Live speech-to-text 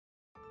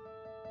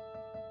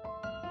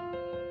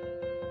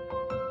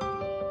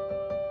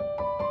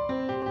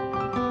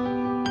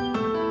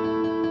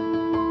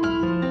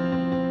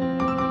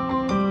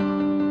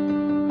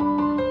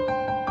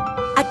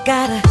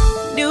Got a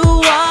new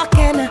walk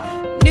and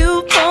a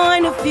new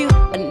point of view,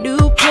 a new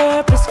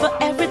purpose for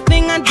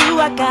everything I do.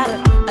 I got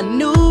a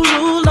new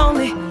rule,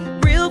 only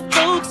real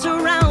folks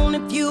around.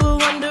 If you were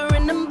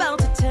wondering, I'm about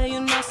to tell you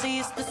now. See,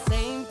 it's the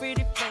same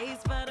pretty face,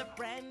 but a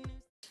brand new.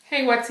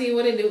 Hey YT,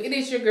 what it do? It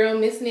is your girl,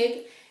 Miss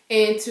Nick,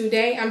 and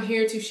today I'm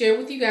here to share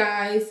with you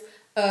guys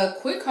a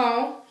quick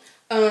haul.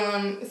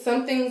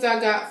 Some things I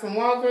got from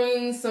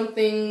Walgreens, some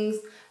things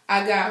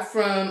I got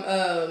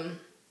from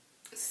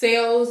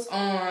sales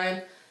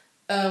on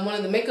one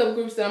of the makeup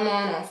groups that I'm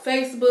on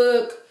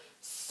Facebook.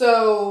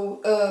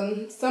 So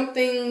some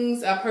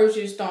things I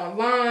purchased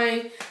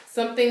online,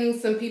 some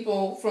things some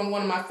people from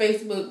one of my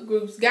Facebook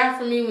groups got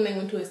for me when they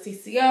went to a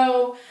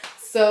CCO.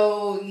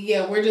 So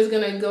yeah, we're just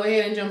gonna go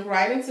ahead and jump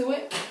right into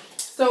it.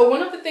 So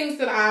one of the things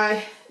that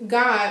I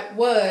got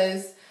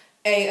was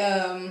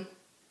and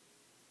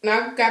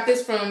I got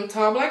this from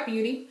Tall Black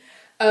Beauty.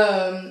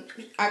 I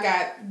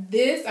got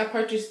this. I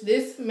purchased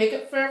this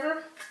Makeup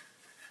Forever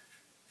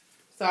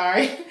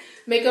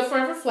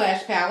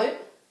Flash Palette.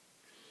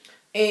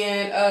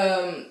 And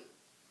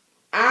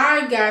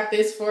I got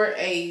this for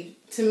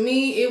to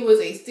me, it was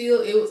a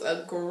steal. It was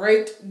a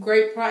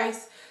great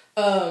price.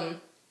 I'll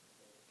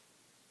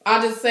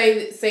just say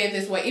it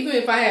this way. Even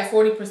if I had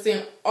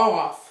 40%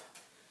 off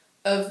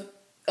of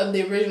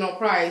the original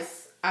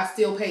price, I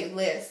still paid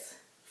less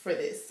for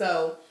this.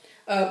 So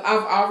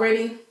I've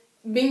already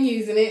been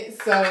using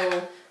it.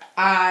 So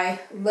I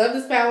love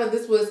this palette.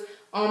 This was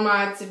on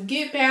my to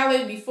get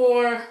palette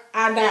before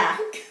I die.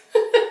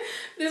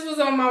 This was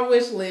on my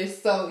wish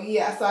list. So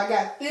yeah, so I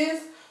got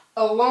this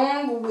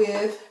along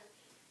with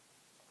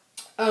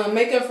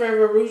Makeup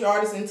Forever Rouge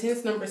Artist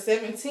Intense number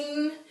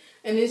 17.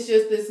 And it's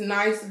just this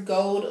nice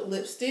gold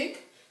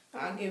lipstick.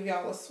 I'll give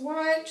y'all a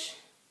swatch.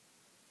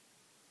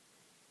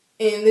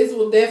 And this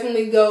will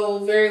definitely go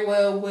very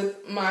well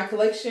with my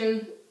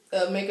collection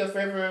of Makeup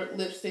Forever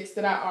lipsticks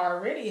that I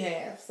already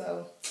have.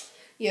 So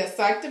yeah,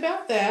 psyched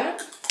about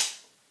that.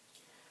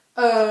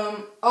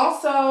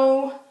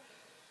 Also,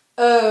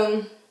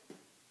 I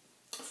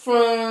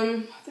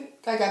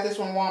think I got this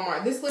from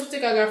Walmart. This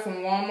lipstick I got from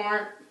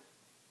Walmart.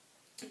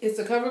 It's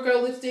a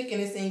CoverGirl lipstick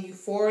and it's in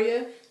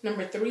Euphoria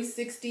number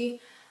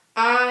 360.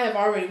 I have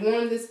already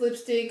worn this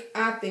lipstick.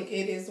 I think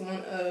it is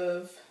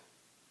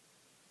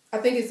I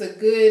think it's a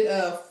good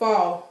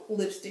fall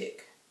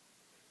lipstick.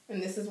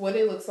 And this is what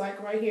it looks like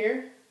right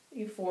here.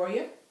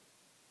 Euphoria.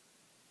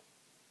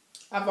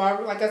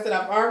 Like I said,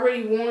 I've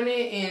already worn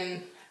it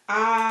and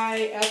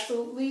I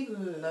absolutely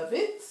love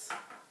it.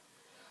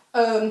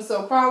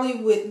 So probably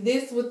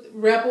with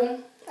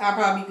Rebel, I'll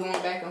probably be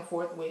going back and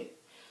forth with.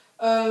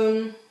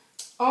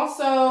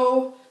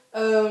 Also,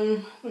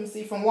 let me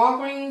see, from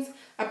Walgreens,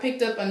 I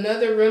picked up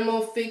another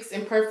Rimmel Fix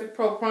Imperfect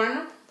Pro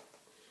Primer.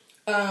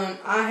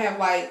 I have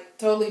like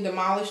totally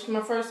demolished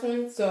my first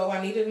one, so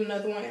I needed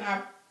another one. And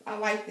I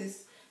like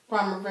this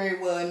primer very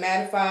well. It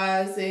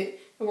mattifies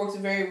it. It works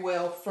very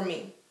well for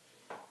me.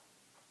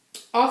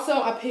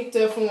 Also, I picked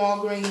up from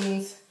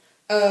Walgreens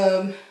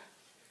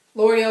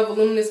L'Oreal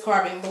Voluminous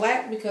Carbon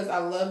Black because I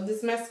love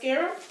this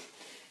mascara.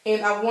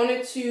 And I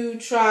wanted to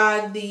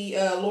try the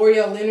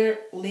L'Oreal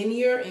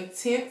Linear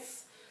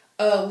Intense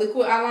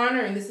liquid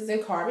eyeliner, and this is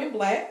in Carbon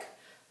Black.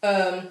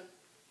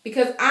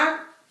 Because I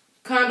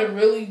kind of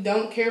really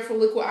don't care for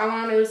liquid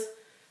eyeliners,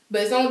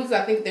 but it's only because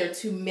I think they're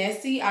too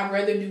messy. I'd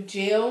rather do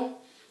gel.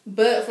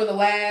 But for the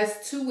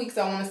last 2 weeks,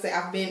 I want to say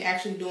I've been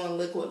actually doing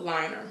liquid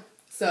liner.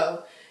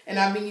 So, and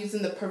I've been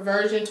using the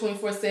Perversion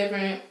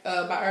 24/7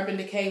 by Urban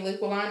Decay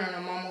liquid liner, and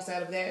I'm almost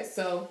out of that.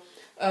 So,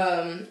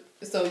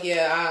 so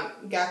yeah,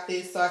 I got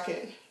this so I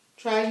can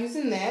try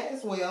using that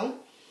as well.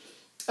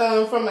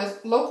 From a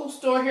local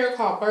store here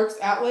called Burke's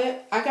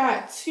Outlet, I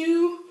got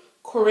two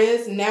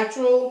Korres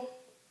Natural,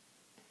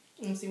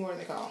 let me see, what are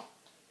they called?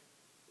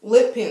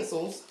 Lip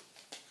pencils.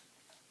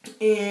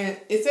 And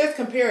it says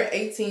compare at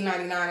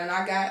 $18.99, and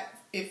I got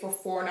it for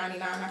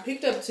 $4.99. I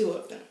picked up two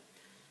of them.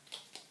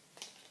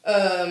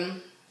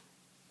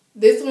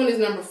 This one is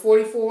number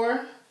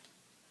 44,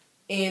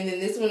 and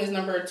then this one is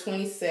number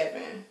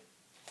 27.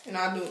 And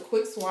I'll do a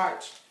quick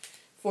swatch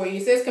for you.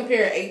 It says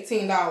compare at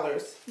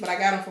 $18, but I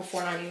got them for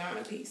 $4.99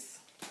 a piece.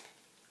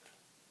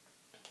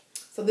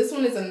 So this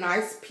one is a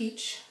nice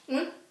peach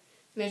one.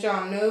 And as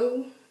y'all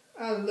know,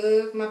 I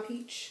love my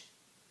peach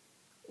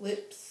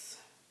lips.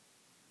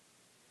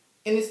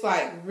 And it's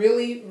like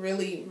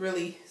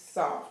really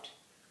soft.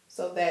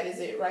 So that is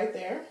it right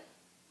there.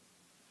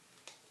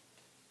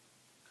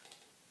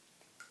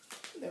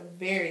 They're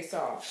very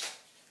soft.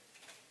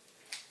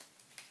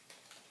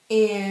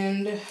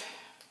 And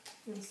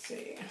let's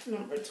see,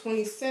 number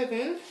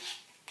 27.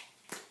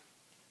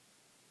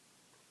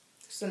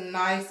 It's a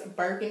nice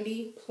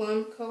burgundy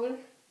plum color.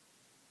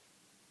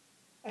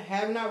 I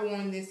have not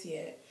worn this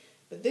yet,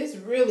 but this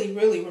really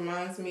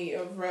reminds me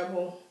of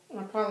Rebel.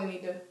 I probably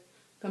need to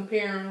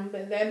compare them,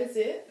 but that is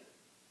it.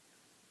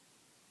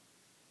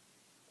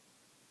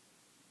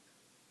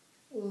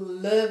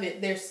 Love it.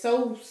 They're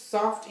so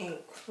soft and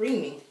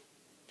creamy.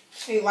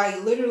 They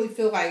like literally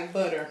feel like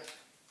butter.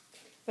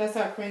 That's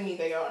how creamy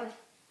they are.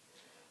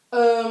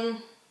 So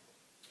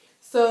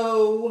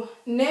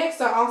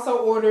next I also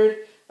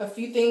ordered a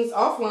few things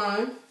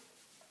offline,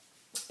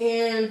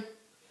 and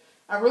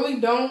I really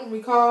don't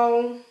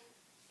recall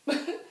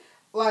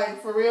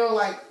like for real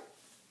like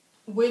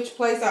which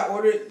place I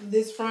ordered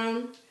this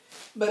from,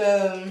 but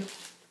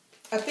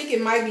I think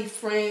it might be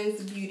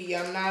Friends Beauty.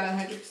 I'm not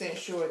 100%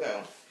 sure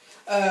though.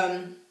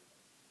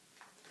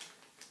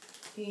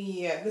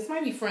 Yeah, this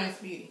might be Friends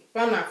Beauty,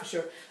 but I'm not for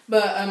sure.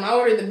 But I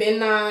ordered the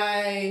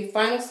Midnight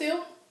Final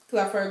Seal because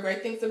I've heard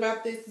great things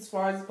about this as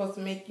far as it's supposed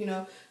to make, you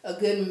know, a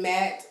good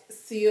matte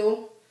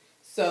seal.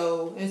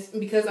 So, it's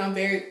because I'm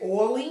very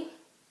oily,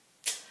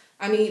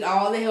 I need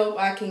all the help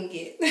I can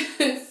get.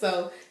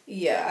 So,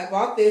 yeah, I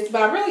bought this,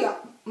 but I really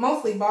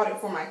mostly bought it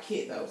for my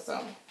kid though,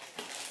 so.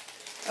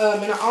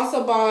 And I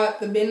also bought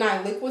the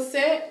Midnight Liquid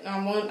Set.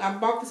 I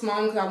bought the small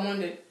one because I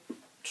wanted to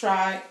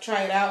try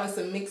it out. It's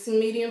a mixing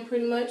medium,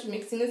 pretty much,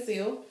 mixing a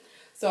seal.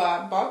 So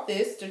I bought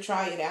this to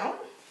try it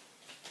out.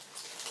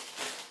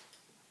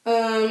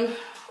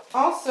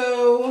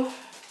 Also,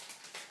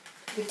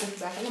 get this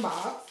back in the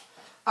box.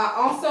 I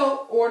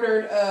also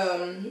ordered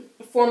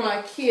for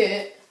my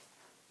kid.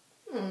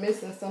 I'm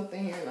missing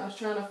something here, and I was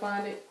trying to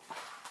find it.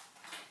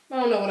 I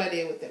don't know what I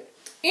did with it.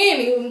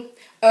 Anywho,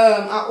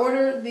 I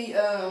ordered the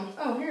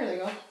oh, here they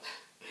go.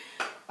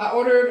 I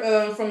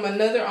ordered from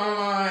another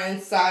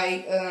online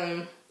site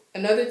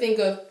another thing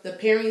of the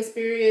Perrier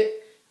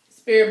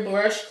Spirit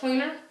brush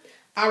cleaner.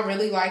 I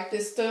really like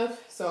this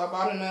stuff, so I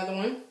bought another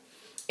one.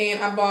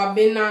 And I bought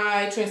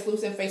Midnight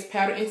Translucent Face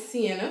Powder in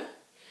Sienna.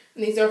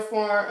 And these are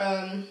for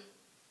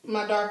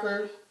my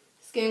darker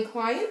skin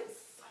clients.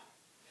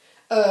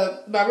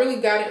 But I really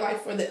got it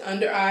like for the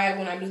under eye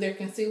when I do their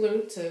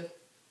concealer to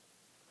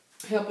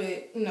help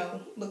it, you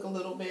know, look a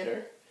little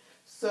better.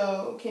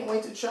 So can't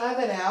wait to try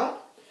that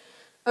out.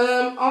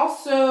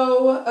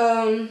 Also,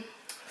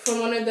 from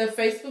one of the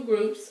Facebook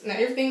groups. Now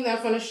everything that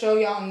I'm going to show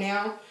y'all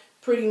now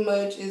pretty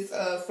much is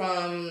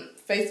from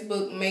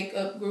Facebook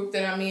makeup group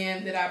that I'm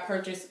in that I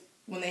purchased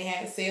when they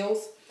had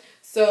sales.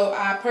 So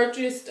I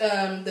purchased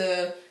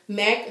the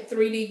MAC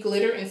 3D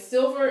glitter in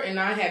silver, and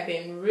I have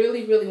been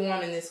really, really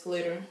wanting this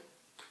glitter.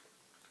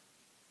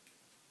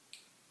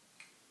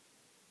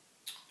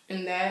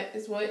 And that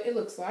is what it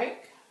looks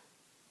like.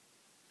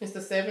 It's a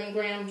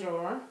 7-gram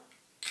jar.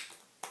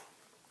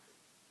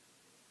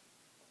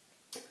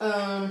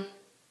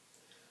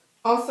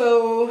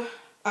 Also,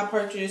 I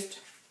purchased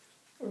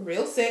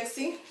Real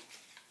Sexy.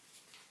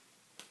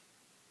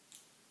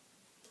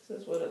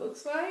 This is what it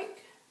looks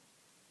like.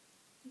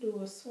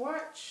 Do a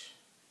swatch.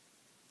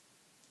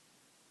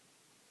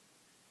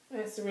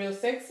 That's Real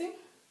Sexy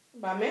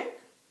by MAC.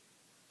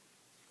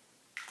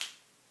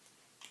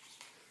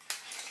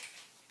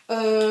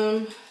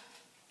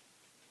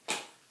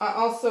 I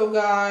also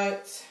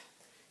got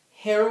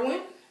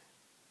Heroin.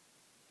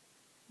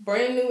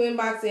 Brand new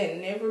inbox that had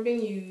never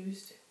been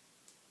used.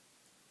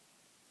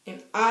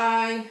 And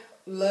I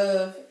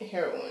love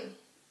Heroin.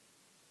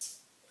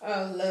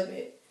 I love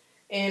it.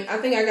 And I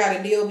think I got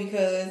a deal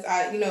because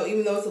you know,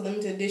 even though it's a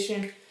limited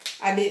edition,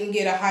 I didn't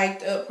get a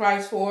hiked up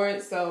price for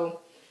it. So,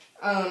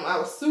 I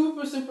was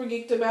super, super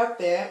geeked about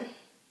that.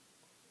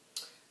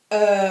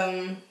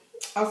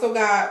 Also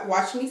got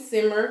Watch Me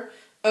Simmer.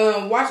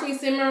 Watch Me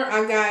Simmer,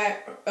 I got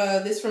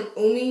this from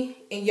Umi.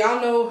 And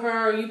y'all know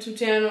her YouTube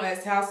channel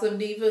as House of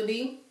Diva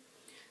D.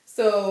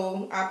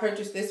 So, I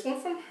purchased this one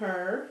from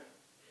her.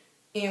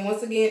 And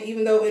once again,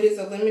 even though it is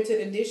a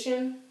limited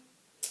edition,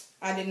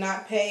 I did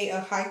not pay a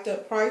hiked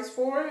up price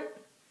for it.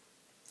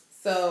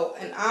 So,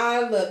 and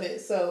I love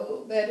it.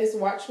 So, that is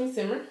Watch Me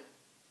Simmer.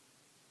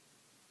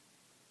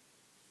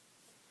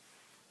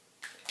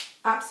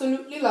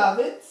 Absolutely love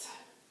it.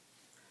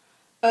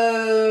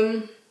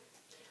 I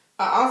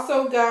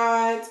also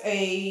got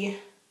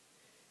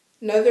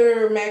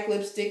another MAC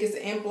lipstick. It's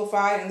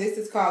amplified, and this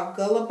is called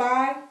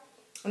Gullaby.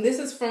 And this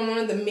is from one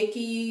of the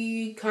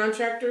Mickey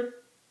Contractor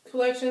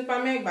collections by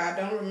MAC, but I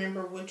don't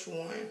remember which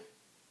one.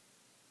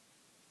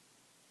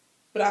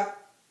 But I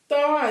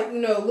thought, you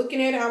know, looking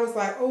at it, I was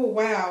like, oh,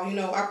 wow, you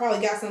know, I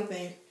probably got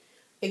something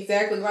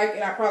exactly like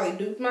it. I probably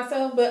duped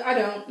myself, but I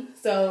don't.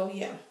 So,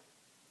 yeah.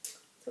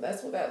 So,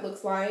 that's what that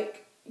looks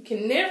like. You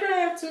can never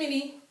have too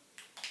many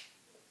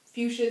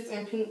fuchsias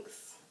and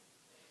pinks.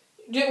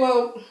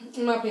 Well,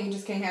 in my opinion, you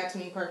just can't have too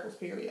many purples,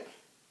 period.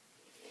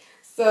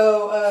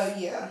 So,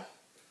 yeah.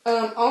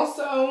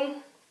 Also,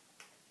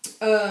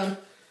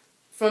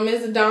 from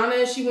Ms.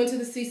 Adana, she went to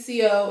the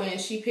CCO and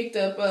she picked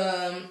up,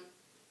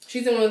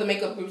 she's in one of the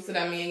makeup groups that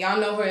I'm in. Y'all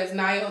know her as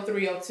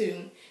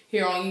Nio302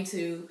 here on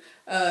YouTube.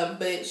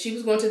 But she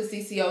was going to the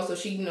CCO, so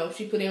she, you know,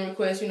 she put in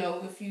requests, you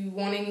know, if you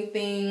want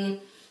anything,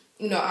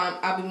 you know,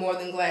 I'll be more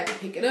than glad to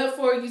pick it up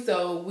for you.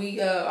 So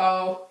we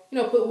all, you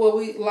know, put what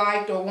we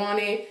liked or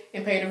wanted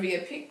and paid her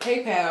via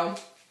PayPal.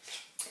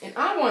 And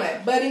I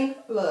wanted Budding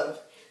Love.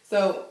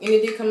 So, and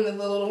it did come in the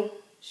little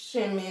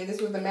Chin Man.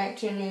 This was the MAC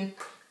Chin Man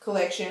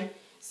collection.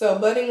 So,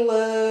 Budding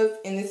Love,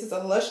 and this is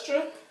a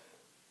Lustra.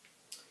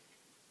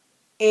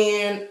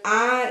 And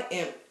I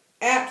am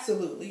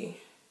absolutely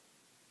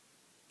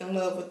in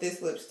love with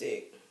this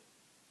lipstick.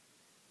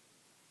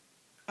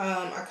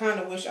 I kind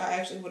of wish I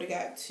actually would have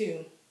got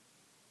 2.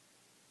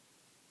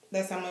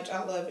 That's how much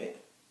I love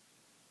it.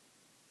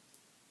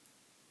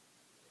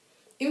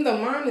 Even though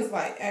mine is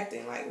like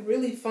acting like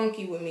really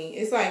funky with me.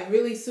 It's like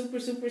really super,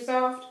 super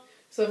soft.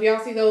 So if y'all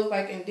see those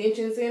like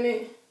indentions in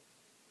it,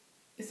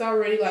 it's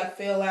already like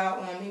fell out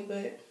on me.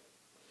 But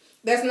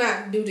that's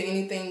not due to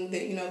anything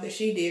that, you know, that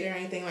she did or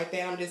anything like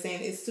that. I'm just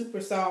saying it's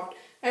super soft.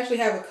 I actually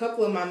have a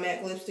couple of my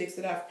MAC lipsticks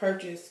that I've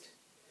purchased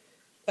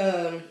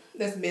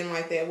that's been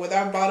like that, whether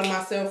I bought them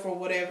myself or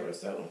whatever.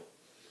 So,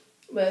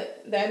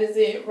 but that is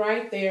it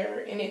right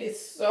there, and it is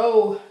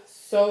so,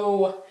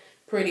 so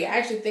pretty. I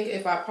actually think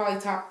if I probably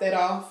top that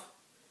off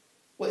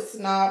with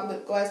Snob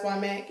Lip Gloss by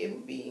MAC, it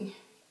would be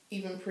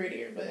even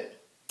prettier.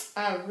 But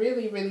I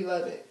really, really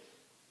love it.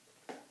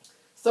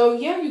 So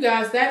yeah, you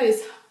guys, that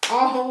is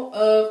all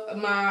of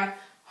my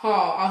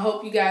haul. I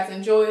hope you guys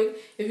enjoyed.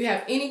 If you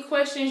have any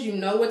questions, you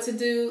know what to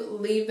do.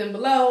 Leave them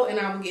below, and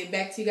I will get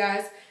back to you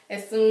guys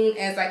as soon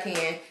as I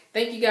can.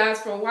 Thank you guys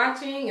for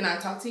watching, and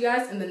I'll talk to you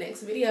guys in the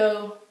next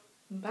video.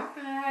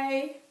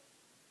 Bye.